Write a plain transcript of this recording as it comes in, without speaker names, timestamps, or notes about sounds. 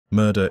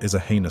Murder is a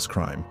heinous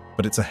crime,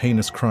 but it's a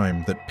heinous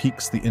crime that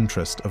piques the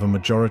interest of a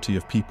majority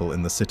of people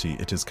in the city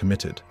it is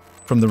committed.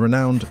 From the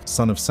renowned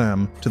Son of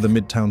Sam to the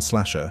Midtown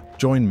slasher,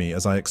 join me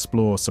as I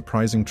explore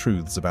surprising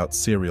truths about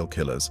serial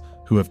killers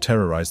who have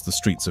terrorized the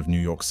streets of New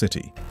York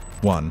City.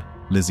 1.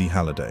 Lizzie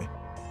Halliday.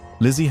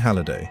 Lizzie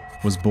Halliday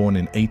was born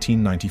in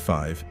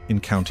 1895 in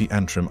County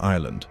Antrim,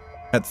 Ireland.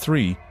 At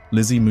 3,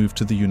 Lizzie moved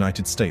to the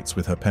United States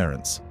with her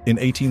parents. In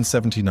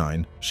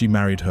 1879, she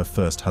married her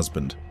first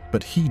husband,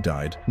 but he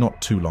died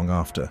not too long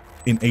after.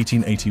 In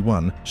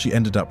 1881, she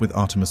ended up with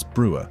Artemus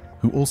Brewer,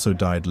 who also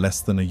died less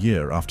than a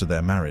year after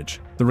their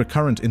marriage. The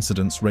recurrent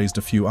incidents raised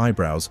a few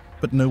eyebrows,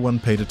 but no one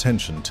paid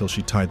attention till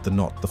she tied the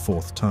knot the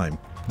 4th time.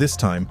 This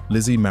time,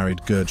 Lizzie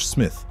married Gurge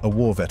Smith, a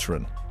war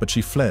veteran, but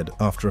she fled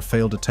after a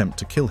failed attempt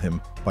to kill him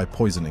by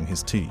poisoning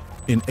his tea.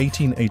 In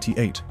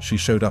 1888, she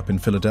showed up in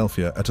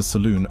Philadelphia at a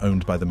saloon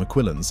owned by the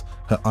McQuillans,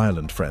 her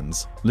Ireland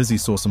friends. Lizzie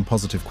saw some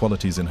positive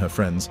qualities in her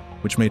friends,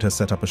 which made her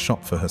set up a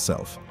shop for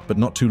herself. But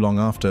not too long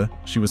after,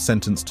 she was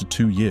sentenced to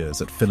 2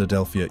 years at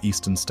Philadelphia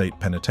Eastern State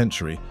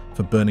Penitentiary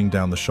for burning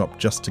down the shop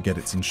just to get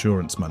its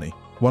insurance money.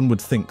 One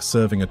would think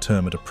serving a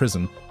term at a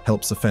prison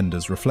helps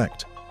offenders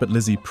reflect, but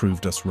Lizzie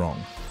proved us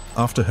wrong.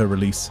 After her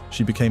release,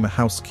 she became a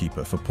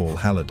housekeeper for Paul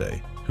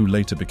Halliday, who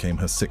later became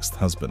her 6th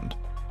husband.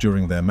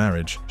 During their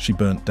marriage, she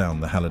burnt down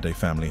the Halliday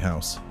family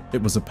house.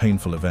 It was a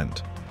painful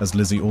event, as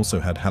Lizzie also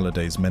had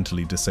Halliday's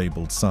mentally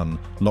disabled son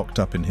locked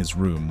up in his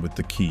room with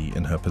the key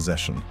in her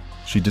possession.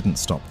 She didn't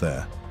stop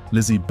there.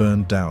 Lizzie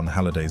burned down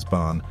Halliday's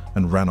barn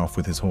and ran off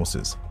with his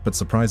horses, but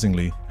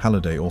surprisingly,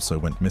 Halliday also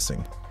went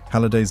missing.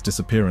 Halliday's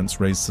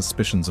disappearance raised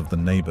suspicions of the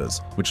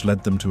neighbors, which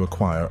led them to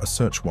acquire a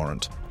search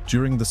warrant.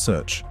 During the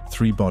search,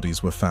 3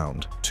 bodies were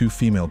found, 2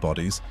 female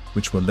bodies,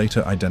 which were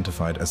later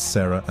identified as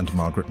Sarah and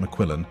Margaret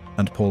McQuillan,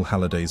 and Paul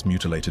Halliday's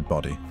mutilated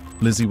body.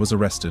 Lizzie was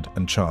arrested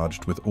and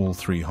charged with all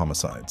 3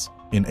 homicides.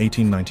 In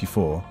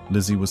 1894,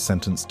 Lizzie was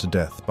sentenced to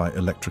death by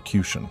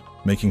electrocution,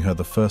 making her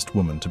the first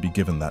woman to be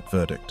given that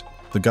verdict.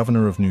 The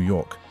governor of New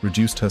York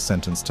reduced her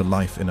sentence to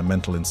life in a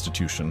mental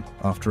institution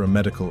after a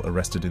medical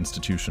arrested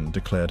institution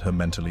declared her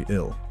mentally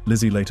ill.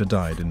 Lizzie later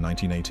died in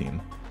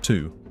 1918.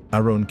 2.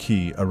 Aaron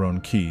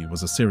Key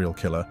was a serial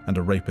killer and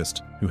a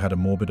rapist who had a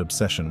morbid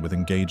obsession with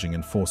engaging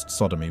in forced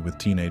sodomy with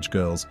teenage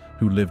girls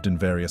who lived in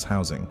various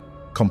housing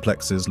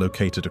complexes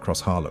located across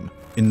Harlem.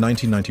 In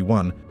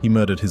 1991, he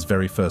murdered his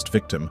very first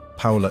victim,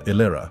 Paula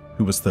Ilera,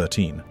 who was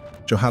 13.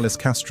 Johalis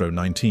Castro,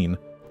 19,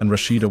 and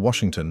Rashida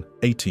Washington,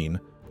 18,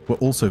 were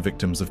also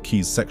victims of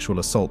Key's sexual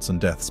assaults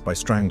and deaths by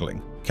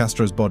strangling.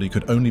 Castro's body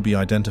could only be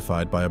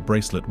identified by a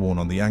bracelet worn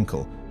on the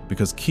ankle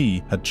because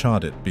Key had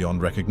charred it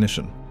beyond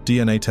recognition.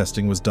 DNA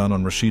testing was done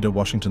on Rashida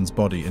Washington's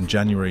body in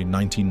January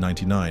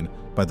 1999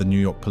 by the New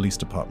York Police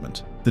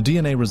Department. The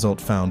DNA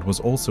result found was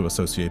also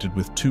associated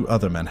with 2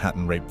 other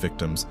Manhattan rape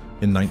victims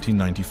in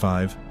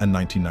 1995 and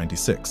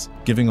 1996,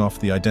 giving off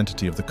the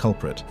identity of the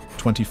culprit,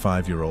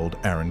 25-year-old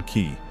Aaron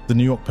Key. The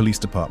New York Police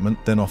Department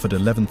then offered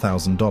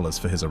 $11,000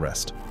 for his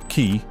arrest.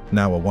 Key,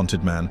 now a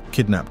wanted man,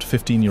 kidnapped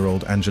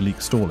 15-year-old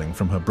Angelique Stalling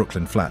from her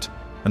Brooklyn flat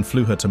and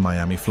flew her to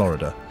Miami,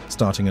 Florida,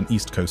 starting an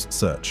East Coast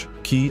search.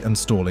 Key and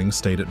Stalling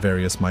stayed at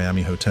various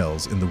Miami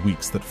hotels in the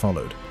weeks that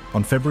followed.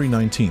 On February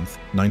 19,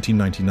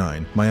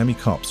 1999, Miami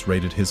cops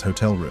raided his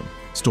hotel room.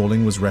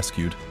 Stalling was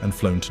rescued and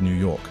flown to New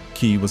York.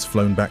 Key was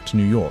flown back to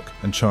New York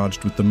and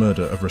charged with the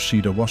murder of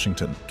Rashida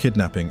Washington,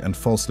 kidnapping and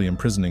falsely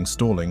imprisoning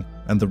Stalling,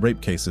 and the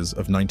rape cases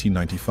of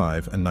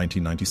 1995 and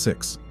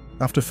 1996.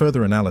 After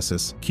further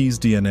analysis, Key's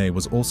DNA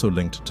was also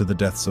linked to the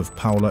deaths of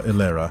Paula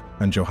Ilera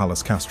and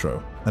Johalis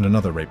Castro, and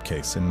another rape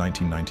case in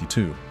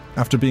 1992.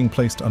 After being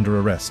placed under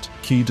arrest,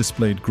 Key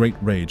displayed great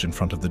rage in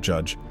front of the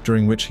judge,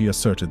 during which he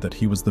asserted that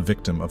he was the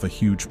victim of a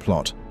huge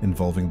plot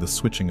involving the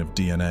switching of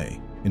DNA.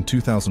 In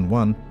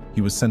 2001,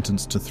 he was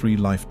sentenced to 3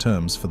 life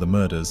terms for the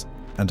murders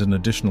and an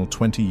additional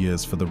 20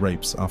 years for the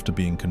rapes after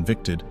being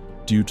convicted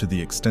due to the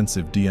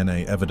extensive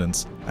DNA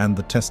evidence and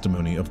the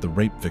testimony of the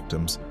rape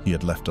victims he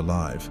had left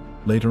alive.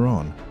 Later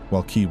on,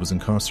 while Key was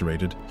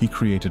incarcerated, he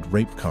created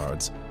rape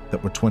cards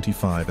that were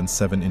 25 and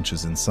 7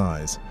 inches in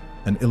size,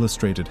 and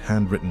illustrated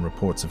handwritten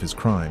reports of his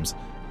crimes,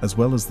 as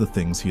well as the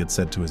things he had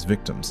said to his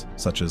victims,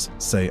 such as,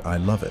 "Say I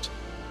love it,"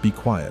 "Be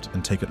quiet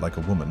and take it like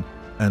a woman,"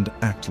 and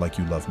 "Act like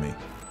you love me."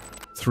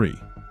 3.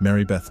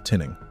 Mary Beth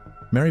Tinning.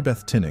 Mary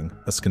Beth Tinning,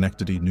 a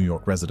Schenectady, New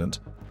York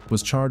resident,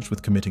 was charged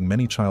with committing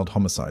many child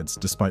homicides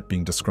despite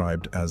being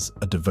described as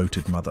a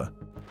devoted mother.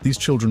 These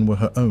children were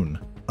her own,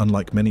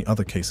 unlike many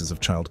other cases of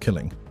child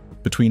killing.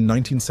 Between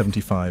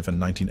 1975 and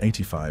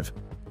 1985,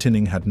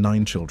 Tinning had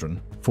 9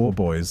 children, 4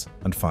 boys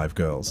and 5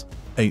 girls.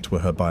 8 were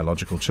her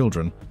biological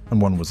children,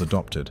 and 1 was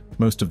adopted.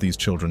 Most of these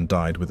children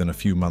died within a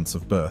few months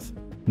of birth.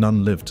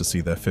 None lived to see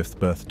their 5th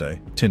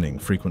birthday. Tinning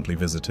frequently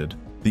visited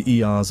the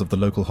ERs of the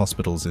local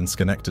hospitals in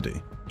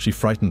Schenectady. She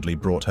frightenedly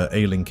brought her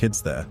ailing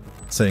kids there,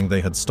 saying they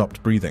had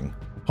stopped breathing.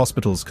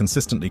 Hospitals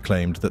consistently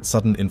claimed that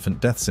sudden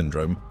infant death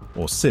syndrome,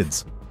 or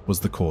SIDS, was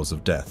the cause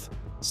of death.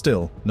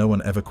 Still, no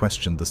one ever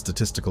questioned the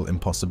statistical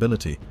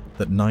impossibility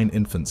that 9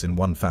 infants in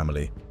one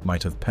family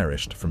might have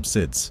perished from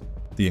SIDS.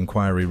 The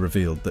inquiry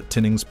revealed that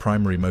Tinning's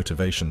primary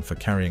motivation for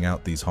carrying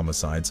out these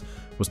homicides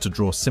was to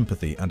draw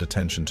sympathy and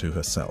attention to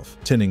herself.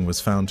 Tinning was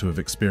found to have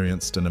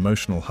experienced an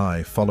emotional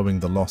high following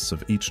the loss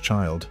of each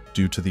child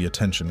due to the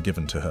attention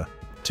given to her.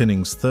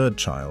 Tinning's third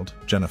child,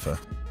 Jennifer,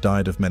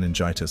 died of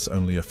meningitis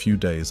only a few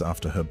days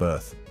after her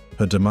birth.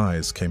 Her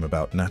demise came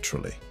about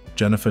naturally.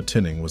 Jennifer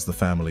Tinning was the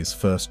family's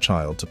first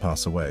child to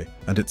pass away,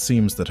 and it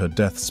seems that her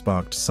death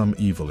sparked some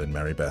evil in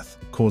Mary Beth,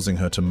 causing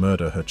her to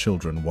murder her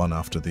children one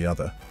after the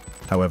other.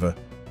 However,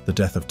 the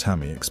death of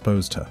Tammy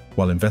exposed her.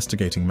 While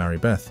investigating Mary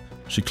Beth,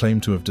 she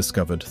claimed to have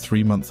discovered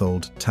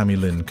 3-month-old Tammy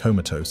Lynn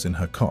comatose in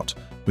her cot,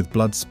 with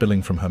blood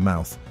spilling from her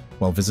mouth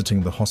while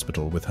visiting the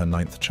hospital with her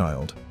 9th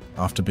child.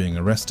 After being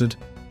arrested,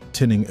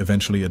 Tinning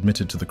eventually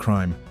admitted to the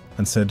crime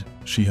and said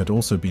she had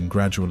also been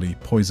gradually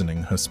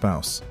poisoning her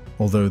spouse.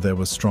 Although there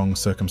was strong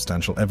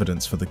circumstantial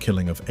evidence for the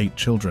killing of 8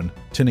 children,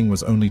 Tinning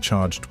was only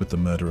charged with the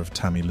murder of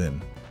Tammy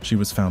Lynn. She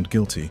was found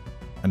guilty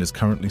and is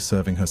currently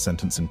serving her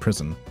sentence in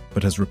prison,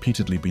 but has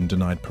repeatedly been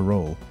denied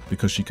parole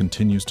because she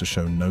continues to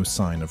show no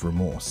sign of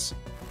remorse.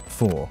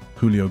 4.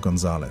 Julio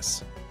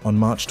Gonzalez. On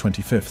March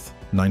 25,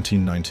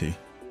 1990,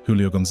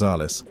 Julio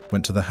Gonzalez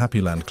went to the Happy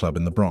Land Club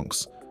in the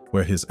Bronx,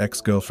 where his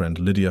ex-girlfriend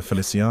Lydia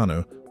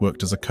Feliciano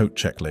worked as a coat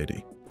check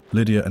lady.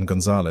 Lydia and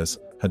Gonzalez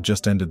had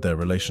just ended their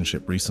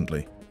relationship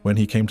recently. When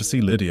he came to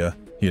see Lydia,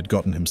 he had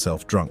gotten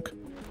himself drunk.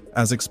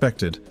 As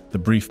expected, the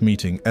brief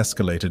meeting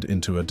escalated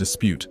into a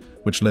dispute,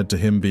 which led to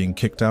him being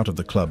kicked out of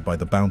the club by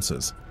the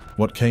bouncers.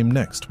 What came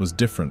next was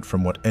different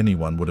from what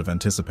anyone would have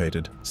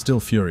anticipated. Still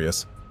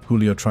furious,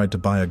 Julio tried to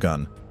buy a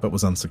gun, but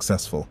was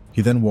unsuccessful.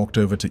 He then walked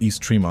over to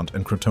East Tremont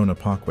and Crotona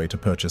Parkway to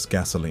purchase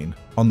gasoline.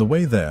 On the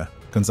way there,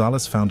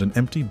 Gonzalez found an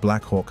empty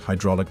Black Hawk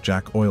hydraulic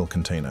jack oil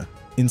container.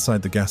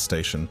 Inside the gas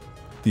station,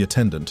 the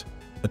attendant,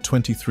 a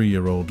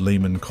 23-year-old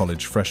Lehman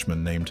College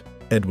freshman named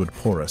Edward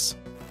Porras,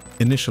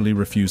 initially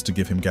refused to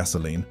give him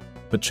gasoline,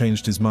 but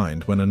changed his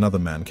mind when another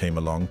man came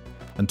along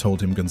and told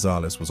him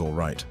Gonzalez was all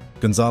right.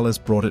 Gonzalez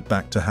brought it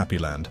back to Happy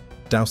Land,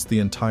 doused the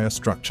entire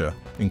structure,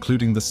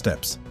 including the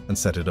steps, and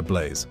set it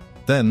ablaze.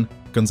 Then,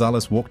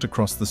 Gonzalez walked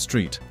across the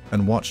street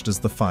and watched as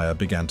the fire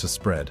began to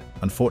spread.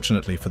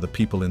 Unfortunately for the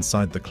people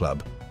inside the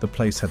club, the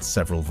place had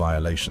several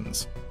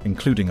violations,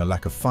 including a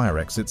lack of fire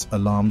exits,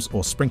 alarms,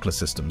 or sprinkler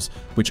systems,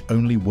 which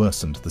only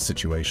worsened the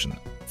situation.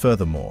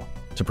 Furthermore,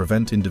 to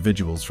prevent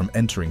individuals from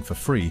entering for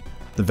free,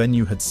 the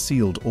venue had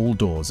sealed all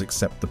doors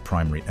except the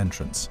primary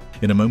entrance.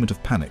 In a moment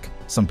of panic,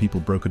 some people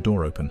broke a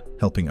door open,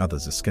 helping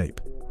others escape.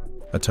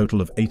 A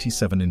total of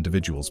 87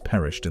 individuals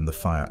perished in the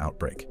fire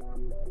outbreak.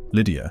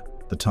 Lydia,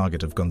 the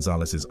target of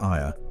Gonzalez's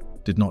ire,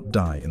 did not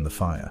die in the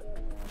fire.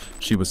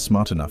 She was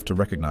smart enough to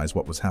recognize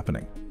what was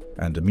happening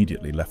and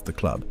immediately left the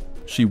club.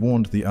 She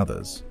warned the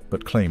others,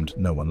 but claimed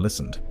no one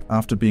listened.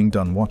 After being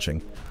done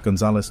watching,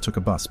 Gonzalez took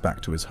a bus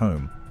back to his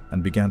home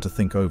and began to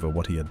think over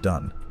what he had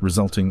done,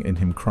 resulting in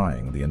him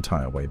crying the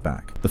entire way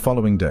back. The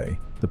following day,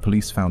 the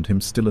police found him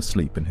still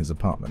asleep in his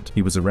apartment.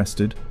 He was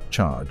arrested,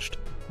 charged,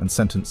 and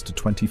sentenced to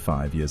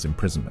 25 years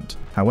imprisonment.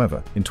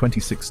 However, in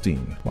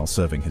 2016, while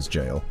serving his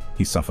jail,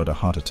 he suffered a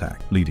heart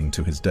attack, leading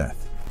to his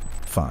death.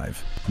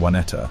 5.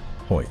 Juanetta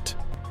Hoyt.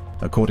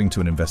 According to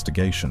an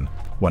investigation,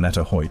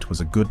 Juanetta Hoyt was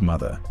a good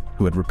mother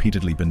who had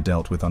repeatedly been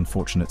dealt with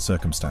unfortunate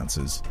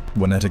circumstances.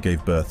 Juanetta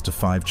gave birth to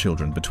 5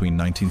 children between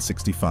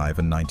 1965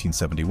 and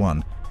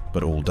 1971,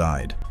 but all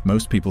died.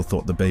 Most people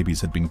thought the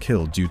babies had been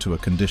killed due to a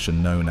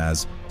condition known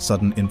as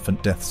sudden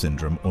infant death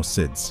syndrome, or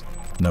SIDS.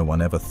 No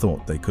one ever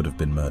thought they could have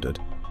been murdered.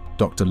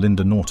 Dr.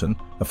 Linda Norton,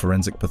 a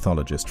forensic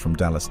pathologist from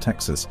Dallas,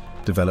 Texas,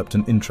 developed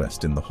an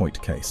interest in the Hoyt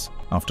case.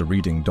 After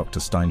reading Dr.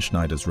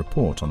 Steinschneider's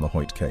report on the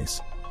Hoyt case,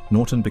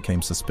 Norton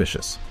became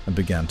suspicious and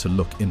began to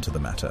look into the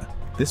matter.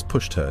 This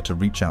pushed her to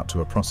reach out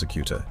to a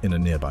prosecutor in a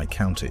nearby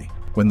county.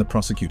 When the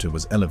prosecutor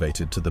was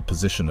elevated to the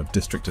position of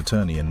district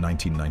attorney in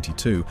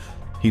 1992,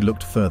 he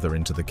looked further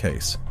into the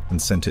case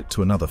and sent it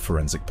to another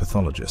forensic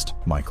pathologist,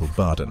 Michael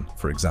Barden,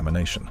 for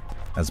examination.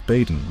 As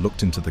Baden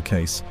looked into the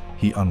case,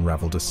 he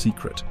unraveled a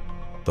secret.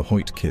 The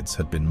Hoyt kids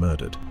had been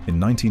murdered. In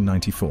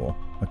 1994,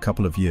 a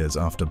couple of years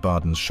after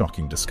Barden's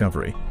shocking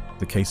discovery,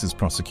 the case's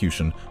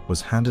prosecution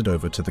was handed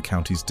over to the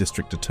county's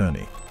district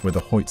attorney, where the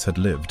Hoyts had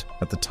lived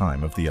at the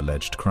time of the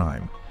alleged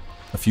crime.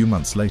 A few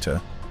months later,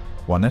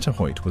 Juanetta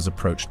Hoyt was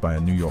approached by a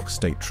New York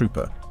state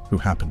trooper who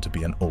happened to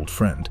be an old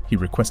friend. He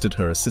requested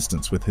her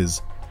assistance with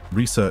his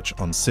research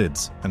on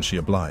SIDS, and she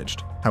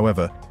obliged.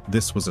 However,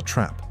 this was a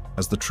trap,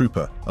 as the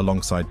trooper,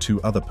 alongside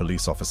 2 other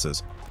police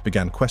officers,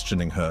 began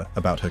questioning her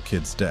about her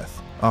kid's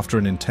death. After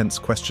an intense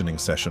questioning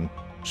session,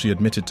 she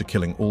admitted to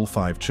killing all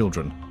 5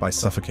 children by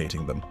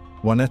suffocating them.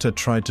 Juanetta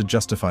tried to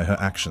justify her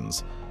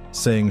actions,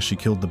 saying she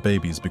killed the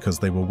babies because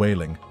they were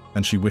wailing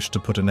and she wished to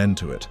put an end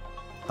to it.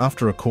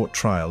 After a court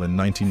trial in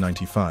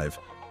 1995,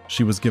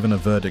 she was given a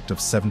verdict of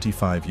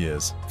 75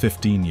 years,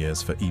 15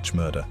 years for each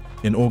murder.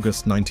 In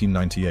August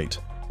 1998,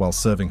 while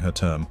serving her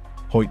term,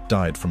 Hoyt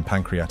died from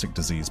pancreatic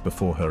disease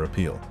before her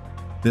appeal.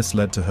 This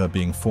led to her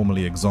being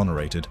formally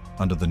exonerated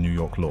under the New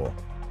York law.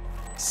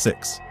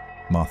 6.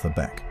 Martha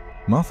Beck.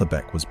 Martha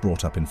Beck was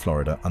brought up in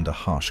Florida under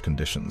harsh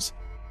conditions.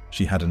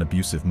 She had an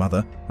abusive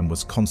mother and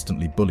was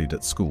constantly bullied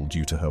at school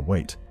due to her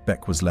weight.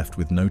 Beck was left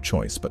with no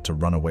choice but to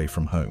run away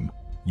from home.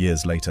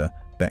 Years later,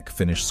 Beck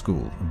finished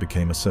school and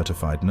became a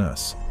certified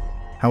nurse.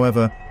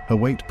 However, her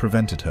weight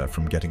prevented her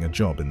from getting a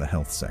job in the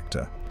health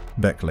sector.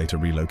 Beck later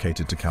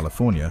relocated to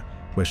California,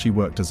 where she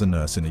worked as a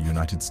nurse in a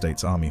United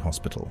States Army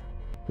hospital.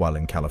 While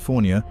in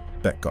California,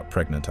 Beck got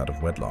pregnant out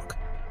of wedlock.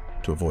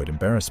 To avoid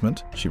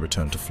embarrassment, she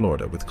returned to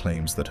Florida with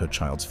claims that her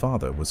child's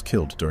father was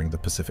killed during the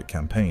Pacific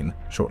Campaign.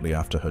 Shortly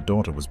after her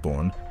daughter was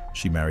born,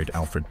 she married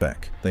Alfred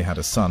Beck. They had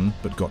a son,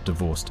 but got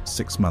divorced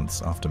 6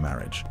 months after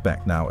marriage.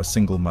 Beck, now a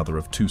single mother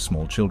of 2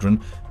 small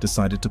children,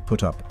 decided to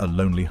put up a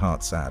Lonely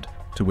Hearts ad,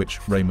 to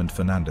which Raymond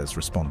Fernandez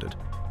responded.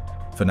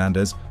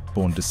 Fernandez,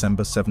 born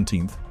December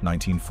 17,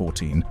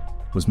 1914,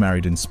 was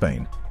married in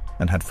Spain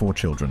and had 4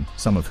 children,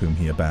 some of whom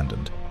he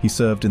abandoned. He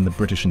served in the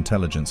British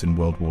intelligence in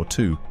World War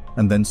II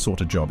and then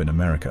sought a job in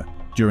America.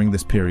 During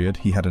this period,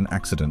 he had an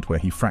accident where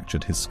he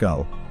fractured his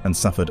skull and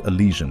suffered a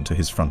lesion to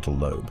his frontal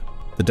lobe.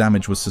 The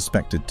damage was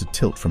suspected to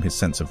tilt from his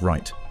sense of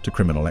right to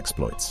criminal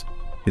exploits.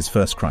 His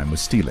first crime was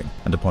stealing,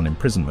 and upon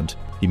imprisonment,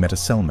 he met a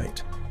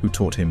cellmate who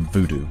taught him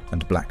voodoo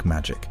and black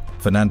magic.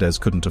 Fernandez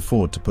couldn't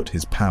afford to put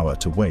his power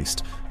to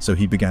waste, so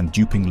he began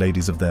duping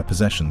ladies of their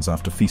possessions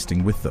after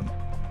feasting with them.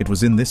 It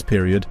was in this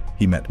period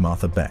he met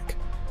Martha Beck.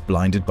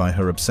 Blinded by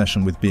her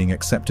obsession with being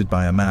accepted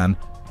by a man,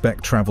 Beck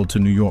traveled to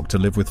New York to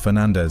live with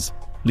Fernandez,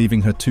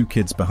 leaving her 2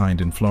 kids behind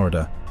in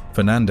Florida.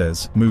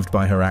 Fernandez, moved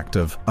by her act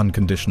of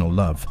unconditional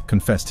love,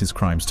 confessed his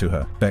crimes to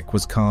her. Beck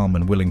was calm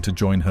and willing to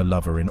join her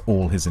lover in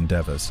all his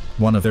endeavors.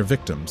 One of their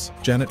victims,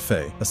 Janet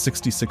Fay, a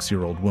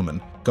 66-year-old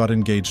woman, got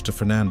engaged to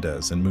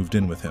Fernandez and moved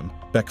in with him.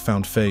 Beck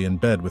found Fay in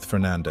bed with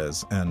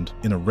Fernandez and,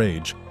 in a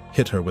rage,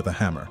 hit her with a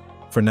hammer.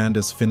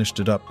 Fernandez finished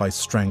it up by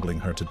strangling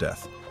her to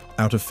death.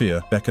 Out of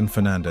fear, Beck and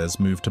Fernandez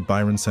moved to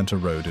Byron Center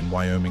Road in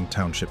Wyoming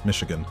Township,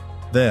 Michigan.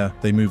 There,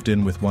 they moved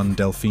in with one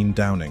Delphine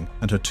Downing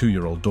and her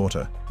 2-year-old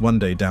daughter. One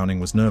day Downing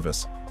was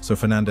nervous, so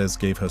Fernandez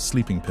gave her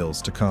sleeping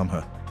pills to calm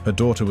her. Her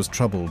daughter was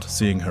troubled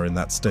seeing her in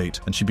that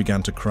state, and she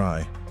began to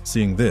cry.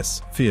 Seeing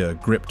this, fear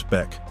gripped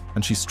Beck,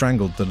 and she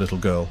strangled the little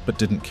girl but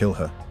didn't kill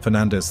her.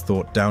 Fernandez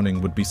thought Downing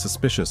would be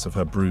suspicious of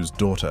her bruised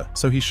daughter,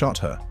 so he shot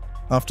her.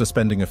 After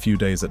spending a few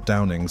days at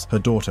Downing's, her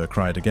daughter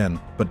cried again,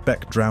 but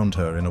Beck drowned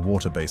her in a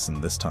water basin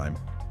this time.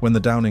 When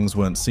the Downings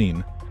weren't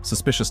seen,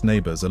 suspicious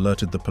neighbors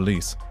alerted the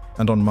police,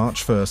 and on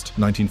March 1,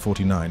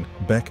 1949,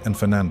 Beck and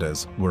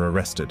Fernandez were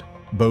arrested.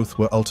 Both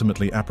were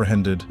ultimately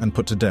apprehended and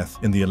put to death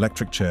in the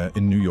electric chair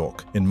in New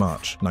York in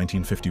March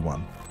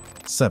 1951.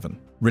 7.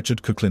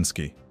 Richard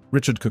Kuklinski.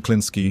 Richard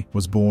Kuklinski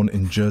was born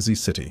in Jersey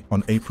City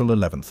on April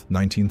 11,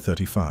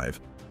 1935,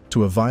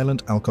 to a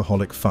violent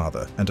alcoholic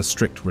father and a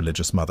strict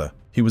religious mother.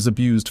 He was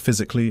abused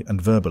physically and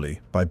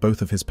verbally by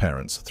both of his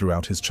parents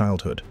throughout his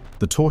childhood.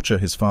 The torture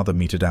his father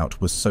meted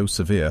out was so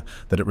severe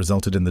that it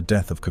resulted in the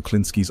death of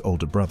Kuklinski's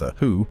older brother,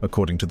 who,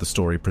 according to the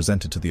story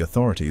presented to the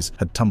authorities,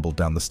 had tumbled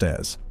down the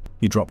stairs.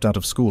 He dropped out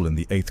of school in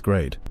the 8th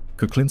grade.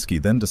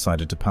 Kuklinski then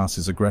decided to pass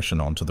his aggression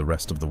on to the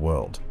rest of the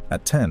world.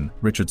 At 10,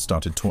 Richard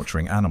started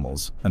torturing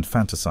animals and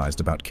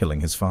fantasized about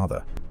killing his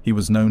father. He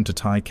was known to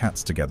tie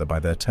cats together by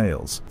their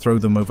tails, throw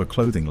them over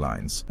clothing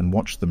lines, and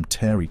watch them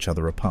tear each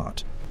other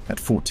apart. At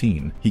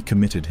 14, he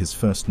committed his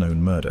first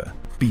known murder,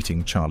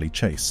 beating Charlie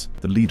Chase,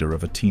 the leader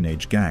of a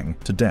teenage gang,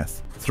 to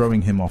death,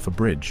 throwing him off a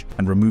bridge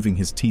and removing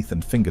his teeth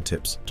and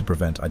fingertips to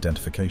prevent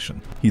identification.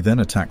 He then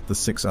attacked the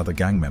 6 other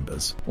gang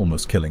members,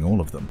 almost killing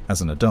all of them.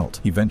 As an adult,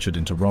 he ventured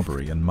into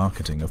robbery and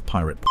marketing of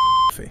pirate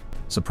pornography.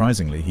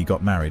 Surprisingly, he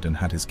got married and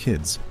had his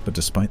kids, but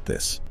despite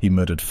this, he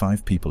murdered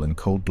 5 people in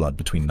cold blood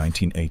between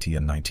 1980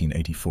 and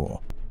 1984.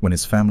 When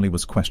his family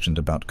was questioned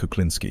about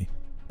Kuklinski,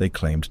 they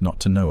claimed not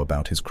to know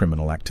about his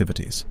criminal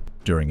activities.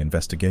 During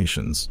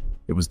investigations,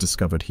 it was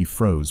discovered he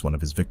froze one of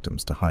his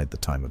victims to hide the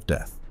time of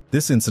death.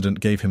 This incident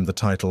gave him the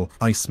title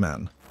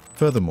Iceman.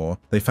 Furthermore,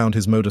 they found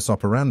his modus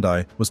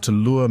operandi was to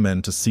lure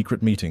men to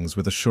secret meetings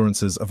with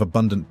assurances of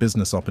abundant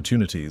business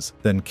opportunities,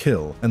 then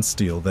kill and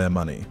steal their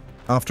money.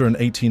 After an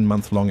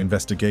 18-month-long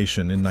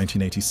investigation in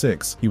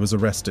 1986, he was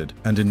arrested,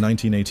 and in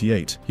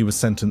 1988, he was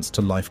sentenced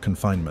to life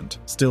confinement.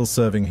 Still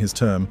serving his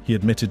term, he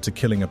admitted to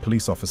killing a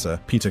police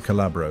officer, Peter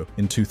Calabro,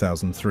 in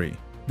 2003.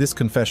 This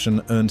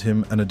confession earned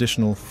him an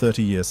additional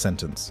 30-year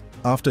sentence.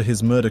 After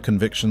his murder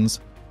convictions,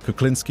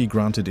 Kuklinski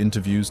granted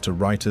interviews to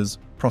writers,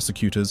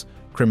 prosecutors,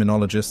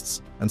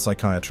 criminologists, and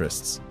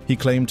psychiatrists. He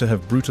claimed to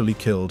have brutally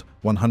killed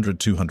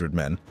 200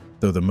 men,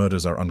 though the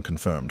murders are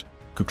unconfirmed.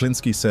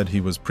 Kuklinski said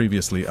he was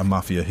previously a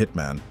mafia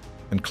hitman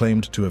and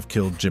claimed to have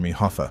killed Jimmy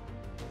Hoffa,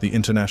 the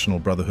International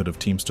Brotherhood of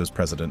Teamsters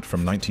president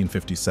from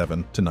 1957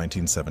 to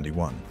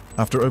 1971.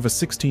 After over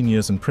 16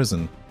 years in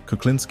prison,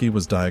 Kuklinski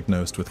was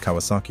diagnosed with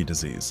Kawasaki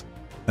disease,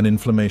 an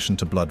inflammation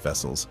to blood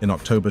vessels, in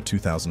October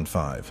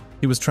 2005.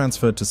 He was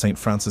transferred to St.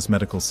 Francis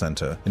Medical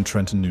Center in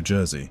Trenton, New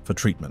Jersey, for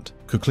treatment.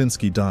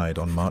 Kuklinski died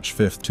on March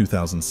 5,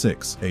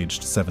 2006,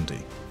 aged 70.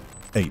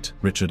 8.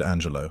 Richard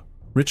Angelo.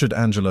 Richard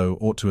Angelo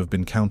ought to have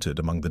been counted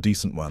among the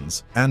decent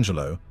ones.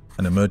 Angelo,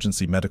 an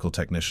emergency medical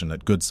technician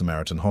at Good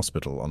Samaritan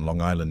Hospital on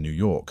Long Island, New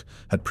York,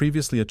 had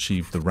previously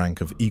achieved the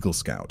rank of Eagle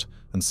Scout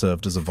and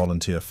served as a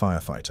volunteer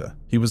firefighter.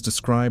 He was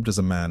described as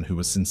a man who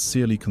was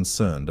sincerely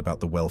concerned about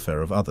the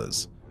welfare of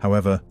others.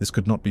 However, this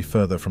could not be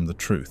further from the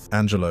truth.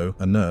 Angelo,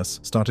 a nurse,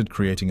 started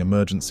creating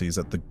emergencies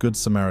at the Good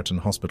Samaritan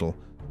Hospital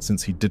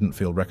since he didn't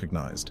feel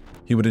recognized.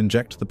 He would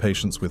inject the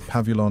patients with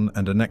pavulon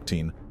and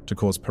anectine to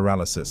cause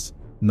paralysis,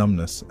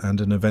 numbness,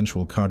 and an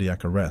eventual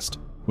cardiac arrest,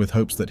 with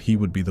hopes that he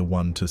would be the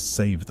one to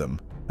save them.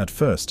 At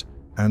first,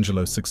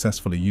 Angelo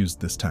successfully used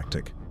this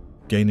tactic,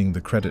 gaining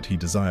the credit he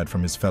desired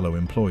from his fellow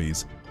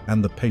employees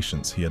and the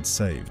patients he had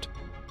saved.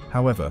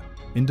 However,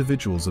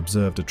 individuals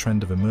observed a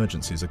trend of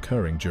emergencies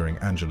occurring during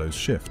Angelo's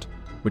shift,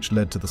 which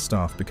led to the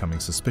staff becoming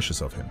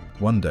suspicious of him.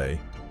 One day,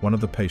 one of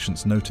the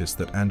patients noticed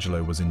that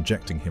Angelo was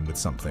injecting him with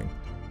something,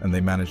 and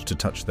they managed to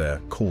touch their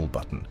call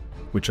button,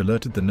 which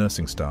alerted the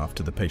nursing staff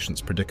to the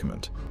patient's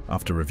predicament.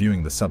 After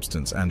reviewing the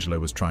substance Angelo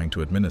was trying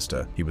to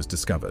administer, he was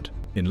discovered.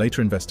 In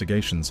later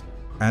investigations,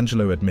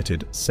 Angelo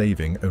admitted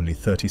saving only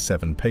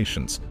 37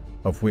 patients,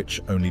 of which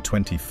only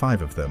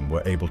 25 of them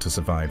were able to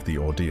survive the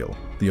ordeal.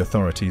 The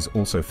authorities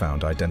also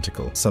found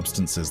identical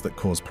substances that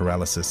caused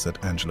paralysis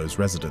at Angelo's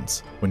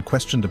residence. When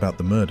questioned about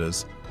the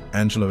murders,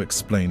 Angelo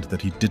explained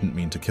that he didn't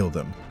mean to kill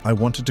them. "I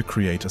wanted to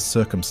create a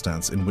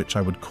circumstance in which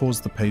I would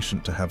cause the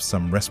patient to have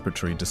some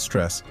respiratory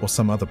distress or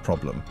some other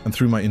problem, and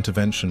through my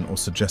intervention or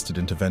suggested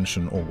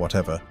intervention or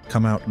whatever,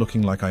 come out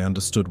looking like I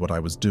understood what I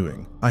was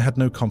doing. I had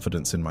no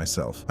confidence in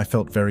myself. I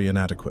felt very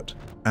inadequate."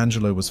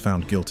 Angelo was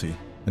found guilty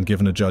and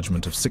given a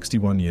judgment of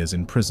 61 years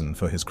in prison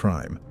for his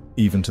crime.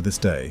 Even to this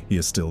day, he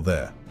is still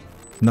there.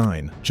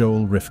 9.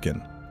 Joel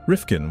Rifkin.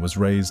 Rifkin was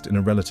raised in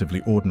a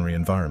relatively ordinary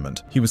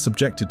environment. He was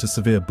subjected to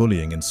severe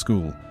bullying in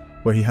school,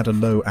 where he had a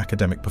low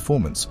academic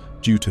performance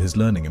due to his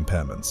learning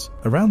impairments.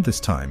 Around this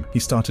time, he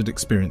started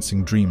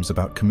experiencing dreams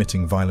about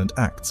committing violent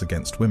acts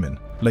against women.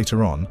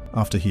 Later on,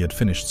 after he had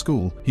finished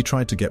school, he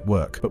tried to get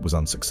work but was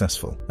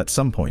unsuccessful. At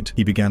some point,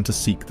 he began to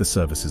seek the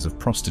services of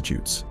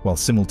prostitutes, while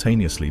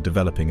simultaneously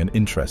developing an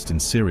interest in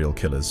serial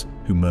killers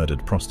who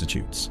murdered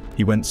prostitutes.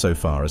 He went so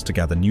far as to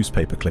gather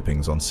newspaper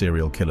clippings on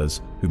serial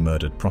killers who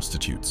murdered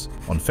prostitutes.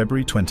 On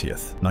February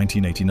 20th,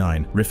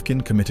 1989,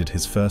 Rifkin committed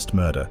his first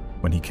murder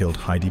when he killed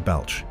Heidi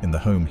Balch in the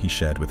home he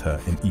shared with her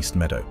in East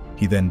Meadow.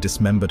 He then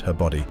dismembered her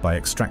body by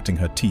extracting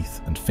her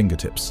teeth and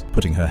fingertips,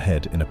 putting her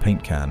head in a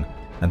paint can,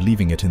 and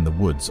leaving it in the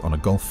woods on a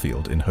golf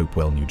field in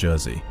Hopewell, New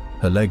Jersey.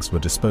 Her legs were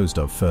disposed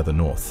of further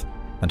north,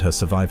 and her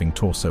surviving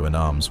torso and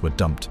arms were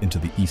dumped into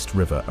the East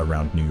River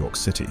around New York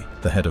City.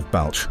 The head of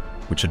Balch,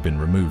 which had been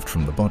removed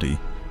from the body,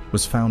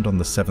 was found on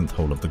the 7th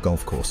hole of the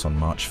golf course on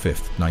March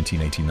 5,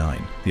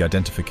 1989. The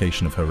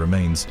identification of her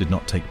remains did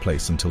not take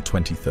place until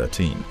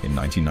 2013. In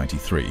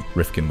 1993,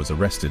 Rifkin was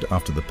arrested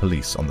after the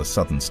police on the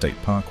Southern State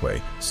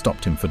Parkway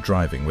stopped him for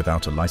driving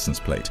without a license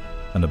plate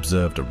and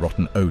observed a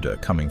rotten odor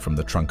coming from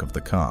the trunk of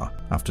the car.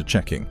 After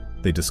checking,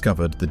 they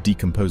discovered the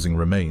decomposing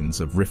remains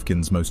of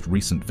Rifkin's most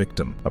recent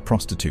victim, a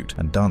prostitute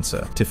and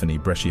dancer, Tiffany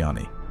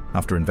Bresciani.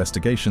 After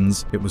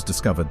investigations, it was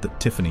discovered that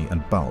Tiffany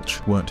and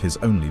Balch weren't his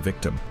only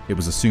victim. It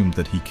was assumed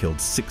that he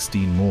killed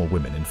 16 more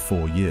women in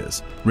 4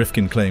 years.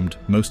 Rifkin claimed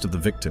most of the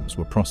victims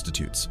were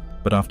prostitutes,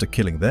 but after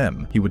killing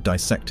them, he would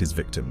dissect his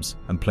victims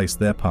and place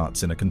their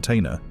parts in a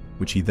container,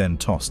 which he then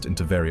tossed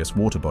into various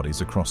water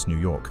bodies across New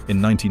York.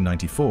 In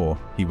 1994,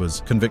 he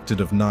was convicted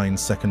of 9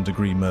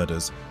 second-degree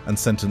murders and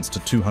sentenced to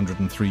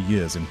 203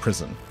 years in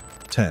prison.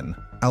 10.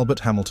 Albert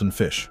Hamilton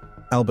Fish.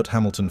 Albert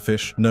Hamilton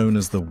Fish, known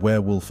as the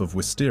Werewolf of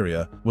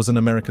Wisteria, was an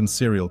American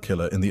serial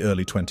killer in the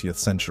early 20th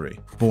century.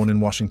 Born in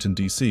Washington,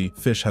 D.C.,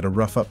 Fish had a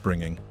rough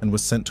upbringing and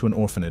was sent to an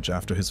orphanage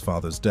after his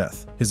father's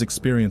death. His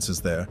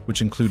experiences there,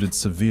 which included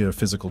severe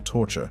physical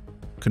torture,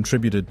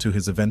 contributed to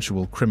his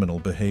eventual criminal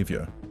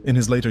behavior. In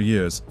his later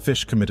years,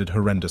 Fish committed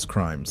horrendous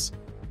crimes.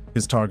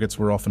 His targets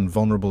were often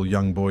vulnerable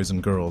young boys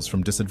and girls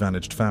from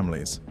disadvantaged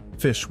families.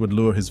 Fish would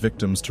lure his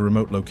victims to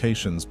remote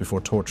locations before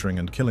torturing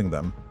and killing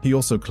them. He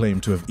also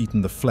claimed to have eaten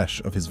the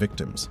flesh of his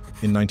victims.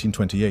 In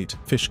 1928,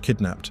 Fish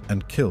kidnapped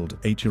and killed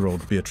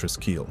 8-year-old Beatrice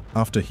Keel.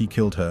 After he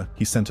killed her,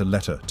 he sent a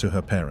letter to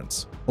her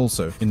parents.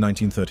 Also, in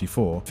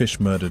 1934, Fish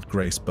murdered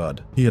Grace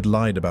Budd. He had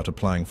lied about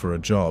applying for a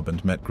job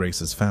and met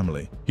Grace's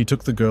family. He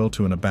took the girl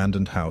to an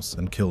abandoned house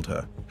and killed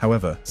her.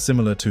 However,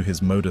 similar to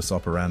his modus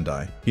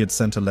operandi, he had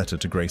sent a letter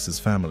to Grace's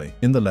family.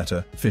 In the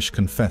letter, Fish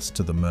confessed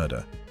to the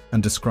murder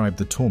and described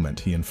the torment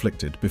he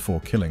inflicted before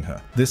killing her.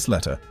 This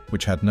letter,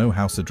 which had no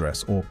house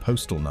address or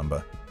postal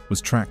number, was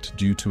tracked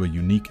due to a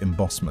unique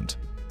embossment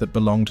that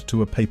belonged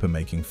to a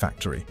paper-making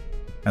factory,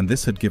 and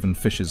this had given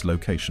Fish's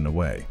location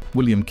away.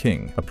 William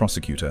King, a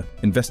prosecutor,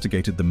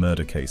 investigated the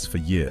murder case for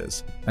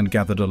years and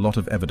gathered a lot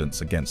of evidence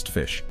against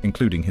Fish,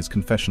 including his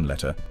confession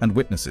letter and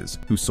witnesses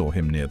who saw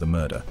him near the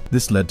murder.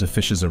 This led to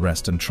Fish's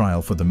arrest and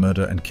trial for the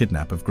murder and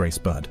kidnap of Grace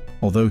Budd.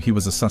 Although he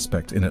was a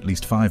suspect in at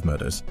least 5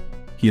 murders,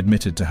 He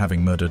admitted to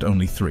having murdered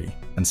only 3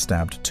 and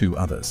stabbed 2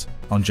 others.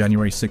 On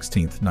January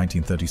 16,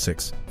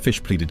 1936,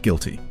 Fish pleaded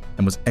guilty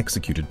and was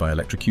executed by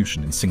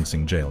electrocution in Sing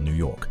Sing Jail, New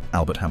York.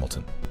 Albert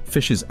Hamilton.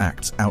 Fish's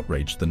acts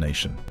outraged the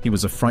nation. He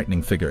was a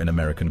frightening figure in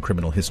American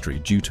criminal history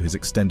due to his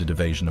extended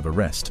evasion of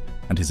arrest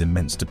and his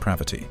immense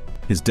depravity.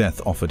 His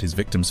death offered his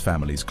victims'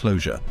 families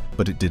closure,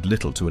 but it did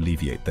little to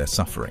alleviate their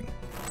suffering.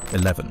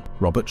 11.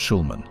 Robert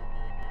Schulman.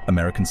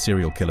 American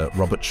serial killer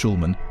Robert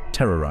Schulman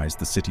terrorized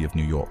the city of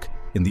New York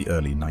in the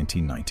early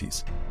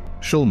 1990s.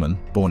 Schulman,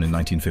 born in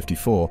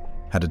 1954,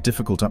 had a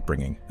difficult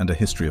upbringing and a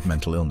history of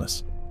mental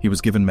illness. He was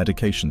given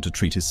medication to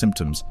treat his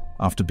symptoms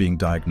after being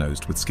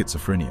diagnosed with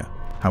schizophrenia.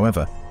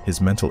 However,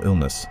 his mental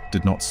illness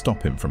did not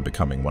stop him from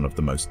becoming one of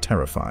the most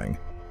terrifying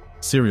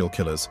serial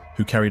killers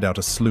who carried out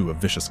a slew of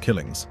vicious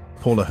killings.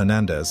 Paula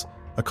Hernandez,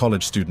 a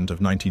college student of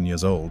 19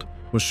 years old,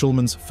 was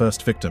Schulman's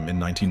first victim in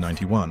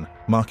 1991,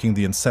 marking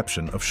the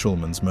inception of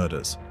Schulman's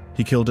murders.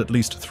 He killed at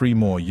least 3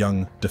 more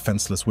young,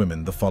 defenseless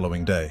women the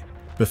following day.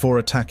 Before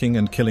attacking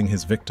and killing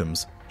his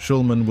victims,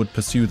 Schulman would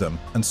pursue them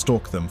and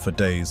stalk them for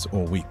days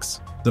or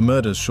weeks. The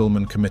murders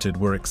Schulman committed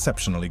were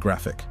exceptionally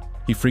graphic.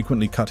 He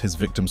frequently cut his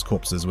victims'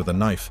 corpses with a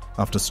knife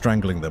after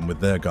strangling them with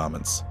their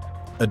garments.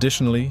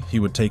 Additionally, he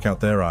would take out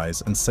their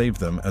eyes and save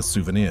them as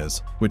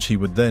souvenirs, which he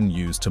would then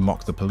use to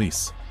mock the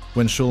police.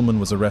 When Schulman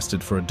was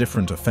arrested for a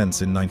different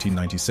offense in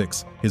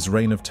 1996, his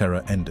reign of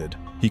terror ended.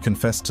 He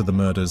confessed to the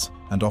murders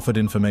and offered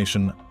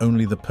information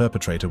only the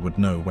perpetrator would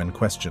know when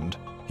questioned.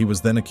 He was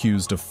then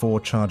accused of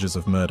 4 charges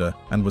of murder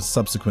and was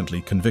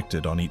subsequently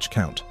convicted on each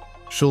count.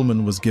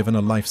 Schulman was given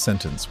a life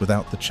sentence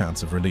without the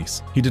chance of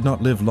release. He did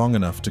not live long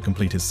enough to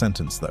complete his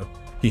sentence, though.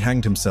 He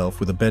hanged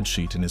himself with a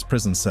bedsheet in his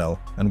prison cell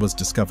and was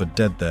discovered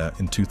dead there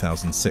in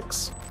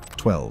 2006.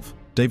 12.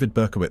 David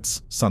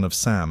Berkowitz, son of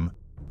Sam.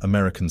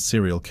 American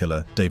serial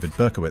killer David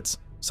Berkowitz,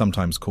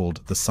 sometimes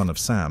called the Son of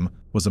Sam,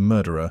 was a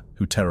murderer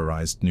who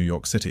terrorized New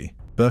York City.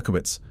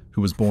 Berkowitz, who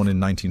was born in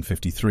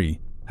 1953,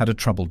 had a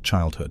troubled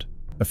childhood.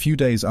 A few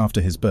days after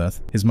his birth,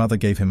 his mother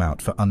gave him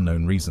out for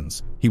unknown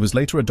reasons. He was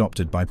later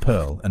adopted by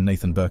Pearl and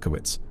Nathan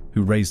Berkowitz,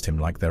 who raised him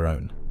like their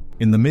own.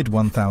 In the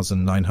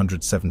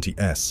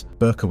mid-1970s,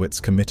 Berkowitz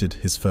committed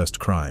his first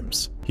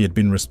crimes. He had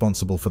been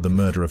responsible for the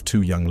murder of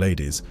 2 young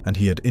ladies, and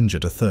he had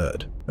injured a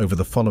third. Over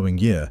the following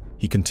year,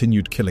 he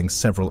continued killing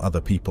several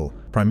other people,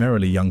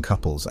 primarily young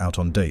couples out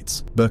on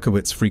dates.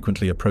 Berkowitz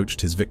frequently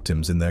approached his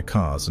victims in their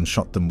cars and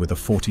shot them with a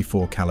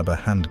 .44 caliber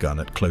handgun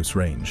at close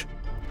range.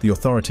 The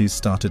authorities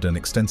started an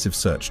extensive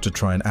search to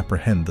try and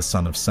apprehend the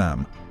Son of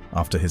Sam,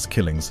 after his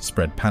killings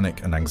spread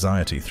panic and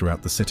anxiety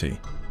throughout the city.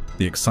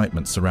 The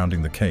excitement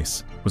surrounding the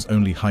case was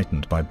only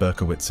heightened by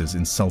Berkowitz's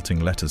insulting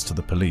letters to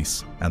the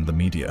police and the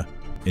media.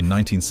 In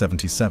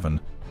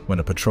 1977, when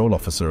a patrol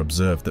officer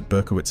observed that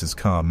Berkowitz's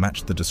car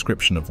matched the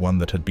description of one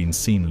that had been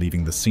seen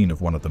leaving the scene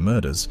of one of the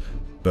murders,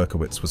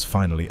 Berkowitz was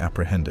finally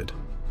apprehended.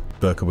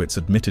 Berkowitz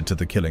admitted to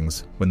the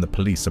killings when the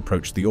police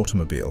approached the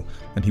automobile,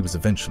 and he was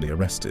eventually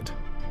arrested.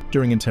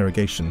 During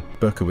interrogation,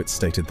 Berkowitz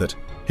stated that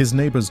his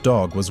neighbor's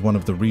dog was one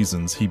of the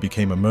reasons he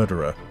became a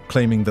murderer,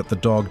 claiming that the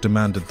dog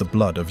demanded the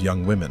blood of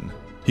young women.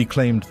 He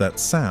claimed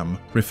that Sam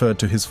referred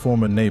to his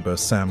former neighbor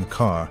Sam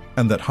Carr,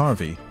 and that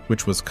Harvey,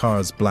 which was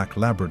Carr's black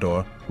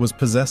Labrador, was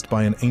possessed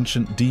by an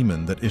ancient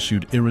demon that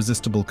issued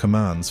irresistible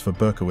commands for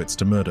Berkowitz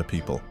to murder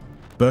people.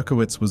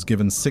 Berkowitz was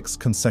given 6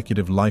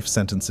 consecutive life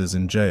sentences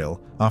in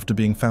jail after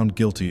being found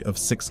guilty of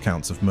 6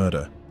 counts of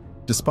murder.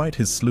 Despite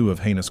his slew of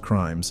heinous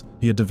crimes,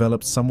 he had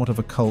developed somewhat of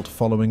a cult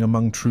following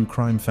among true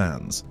crime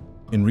fans.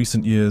 In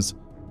recent years,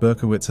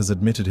 Berkowitz has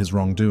admitted his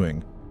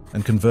wrongdoing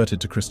and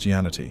converted to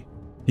Christianity.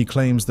 He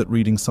claims that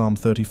reading Psalm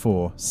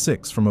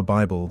 34:6 from a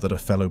Bible that a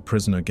fellow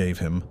prisoner gave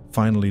him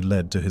finally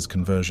led to his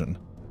conversion.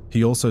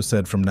 He also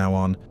said from now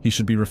on he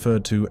should be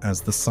referred to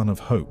as the Son of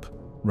Hope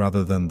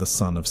rather than the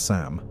Son of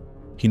Sam.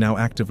 He now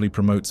actively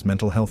promotes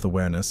mental health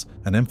awareness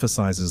and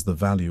emphasizes the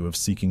value of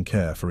seeking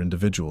care for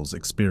individuals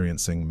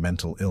experiencing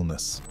mental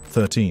illness.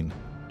 13.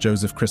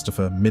 Joseph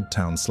Christopher,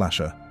 Midtown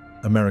Slasher.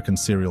 American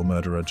serial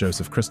murderer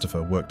Joseph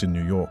Christopher worked in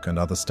New York and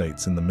other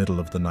states in the middle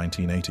of the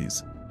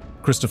 1980s.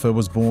 Christopher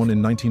was born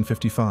in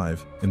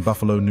 1955 in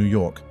Buffalo, New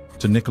York,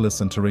 to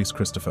Nicholas and Therese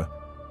Christopher.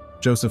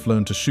 Joseph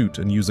learned to shoot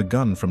and use a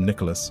gun from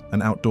Nicholas,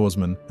 an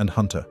outdoorsman and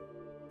hunter.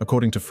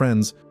 According to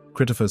friends,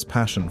 Christopher's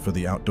passion for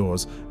the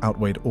outdoors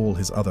outweighed all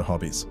his other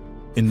hobbies.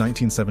 In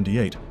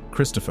 1978,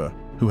 Christopher,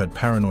 who had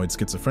paranoid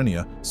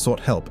schizophrenia, sought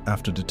help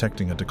after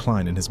detecting a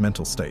decline in his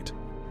mental state.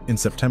 In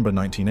September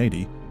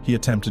 1980, he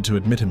attempted to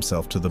admit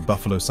himself to the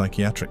Buffalo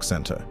Psychiatric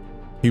Center.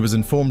 He was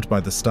informed by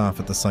the staff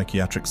at the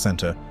psychiatric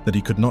center that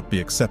he could not be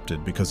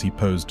accepted because he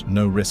posed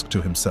no risk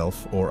to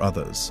himself or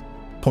others.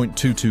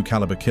 .22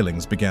 caliber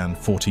killings began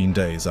 14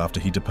 days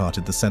after he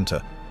departed the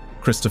center.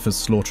 Christopher's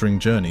slaughtering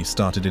journey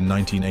started in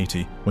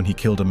 1980 when he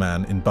killed a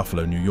man in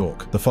Buffalo, New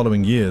York. The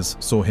following years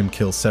saw him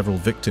kill several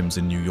victims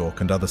in New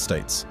York and other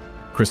states.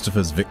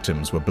 Christopher's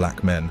victims were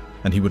black men,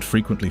 and he would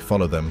frequently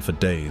follow them for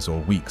days or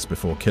weeks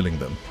before killing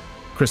them.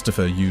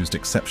 Christopher used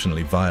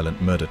exceptionally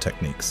violent murder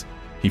techniques.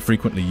 He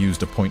frequently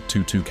used a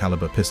 .22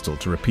 caliber pistol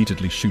to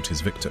repeatedly shoot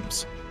his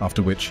victims,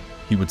 after which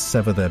he would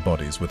sever their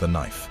bodies with a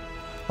knife.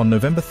 On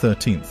November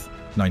 13,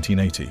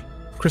 1980,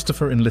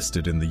 Christopher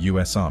enlisted in the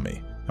U.S.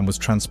 Army and was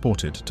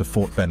transported to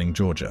Fort Benning,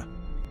 Georgia.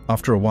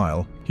 After a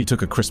while, he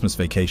took a Christmas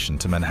vacation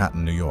to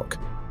Manhattan, New York.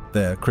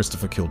 There,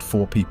 Christopher killed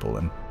 4 people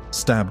and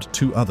stabbed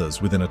 2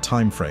 others within a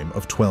time frame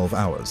of 12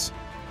 hours.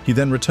 He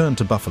then returned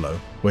to Buffalo,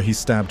 where he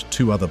stabbed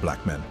 2 other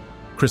black men.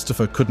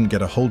 Christopher couldn't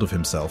get a hold of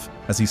himself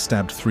as he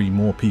stabbed 3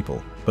 more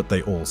people, but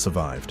they all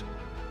survived.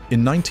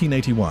 In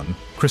 1981,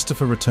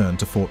 Christopher returned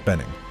to Fort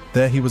Benning.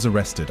 There he was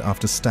arrested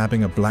after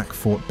stabbing a black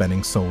Fort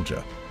Benning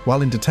soldier.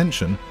 While in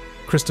detention,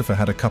 Christopher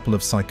had a couple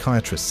of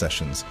psychiatrist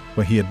sessions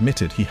where he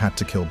admitted he had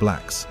to kill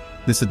blacks.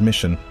 This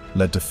admission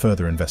led to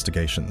further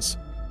investigations.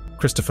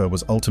 Christopher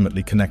was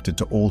ultimately connected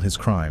to all his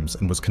crimes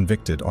and was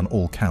convicted on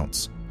all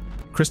counts.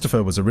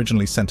 Christopher was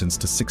originally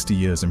sentenced to 60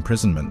 years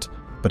imprisonment,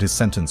 but his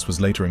sentence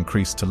was later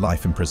increased to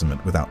life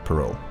imprisonment without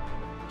parole.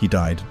 He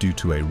died due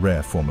to a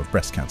rare form of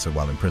breast cancer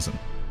while in prison.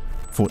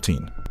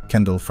 14.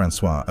 Kendall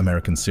Francois.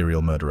 American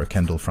serial murderer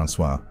Kendall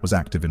Francois was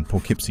active in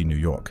Poughkeepsie, New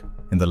York,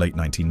 in the late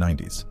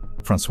 1990s.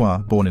 Francois,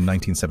 born in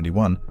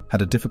 1971,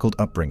 had a difficult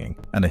upbringing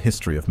and a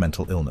history of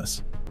mental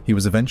illness. He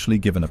was eventually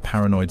given a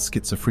paranoid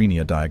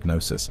schizophrenia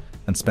diagnosis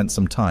and spent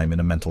some time in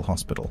a mental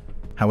hospital.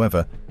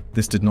 However,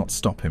 this did not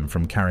stop him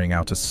from carrying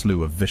out a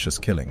slew of vicious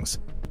killings.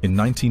 In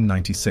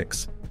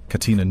 1996,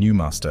 Katina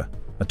Newmaster,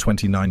 a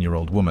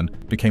 29-year-old woman,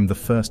 became the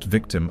first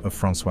victim of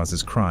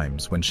Francois's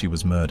crimes when she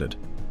was murdered.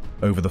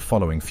 Over the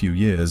following few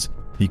years,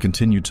 he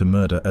continued to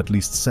murder at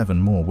least 7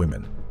 more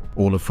women.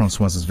 All of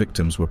Francois's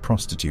victims were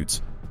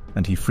prostitutes,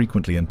 and he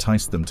frequently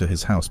enticed them to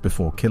his house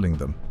before killing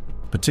them.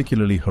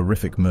 Particularly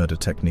horrific murder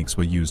techniques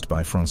were used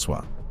by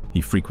Francois.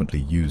 He frequently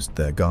used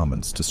their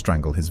garments to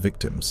strangle his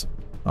victims,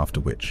 after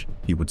which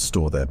he would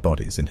store their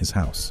bodies in his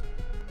house.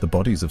 The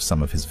bodies of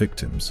some of his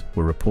victims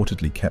were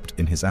reportedly kept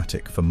in his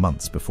attic for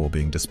months before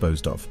being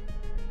disposed of.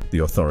 The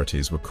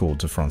authorities were called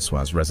to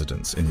Francois's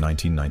residence in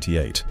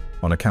 1998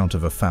 on account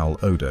of a foul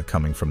odor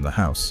coming from the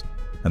house,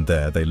 and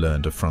there they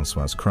learned of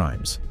Francois's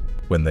crimes.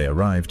 When they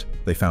arrived,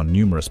 they found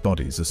numerous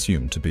bodies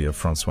assumed to be of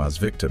Francois's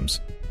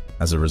victims.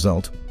 As a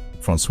result,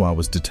 Francois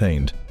was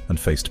detained and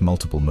faced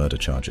multiple murder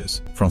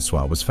charges.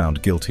 Francois was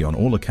found guilty on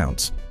all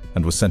accounts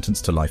and was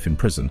sentenced to life in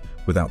prison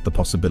without the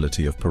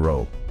possibility of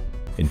parole.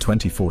 In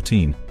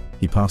 2014,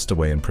 he passed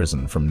away in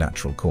prison from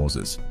natural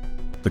causes.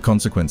 The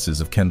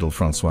consequences of Kendall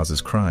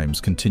Francois's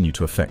crimes continue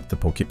to affect the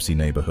Poughkeepsie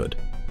neighborhood.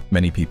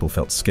 Many people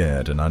felt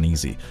scared and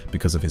uneasy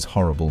because of his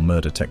horrible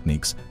murder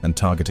techniques and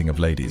targeting of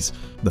ladies.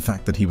 The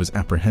fact that he was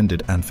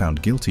apprehended and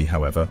found guilty,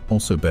 however,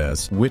 also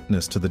bears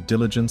witness to the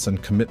diligence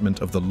and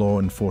commitment of the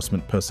law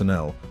enforcement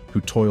personnel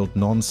who toiled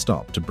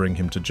non-stop to bring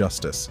him to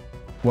justice.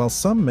 While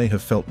some may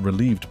have felt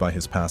relieved by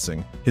his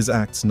passing, his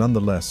acts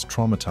nonetheless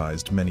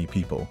traumatized many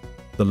people.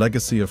 The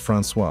legacy of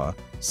Francois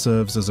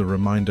serves as a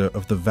reminder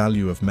of the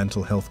value of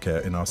mental health care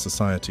in our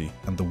society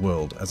and the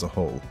world as a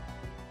whole.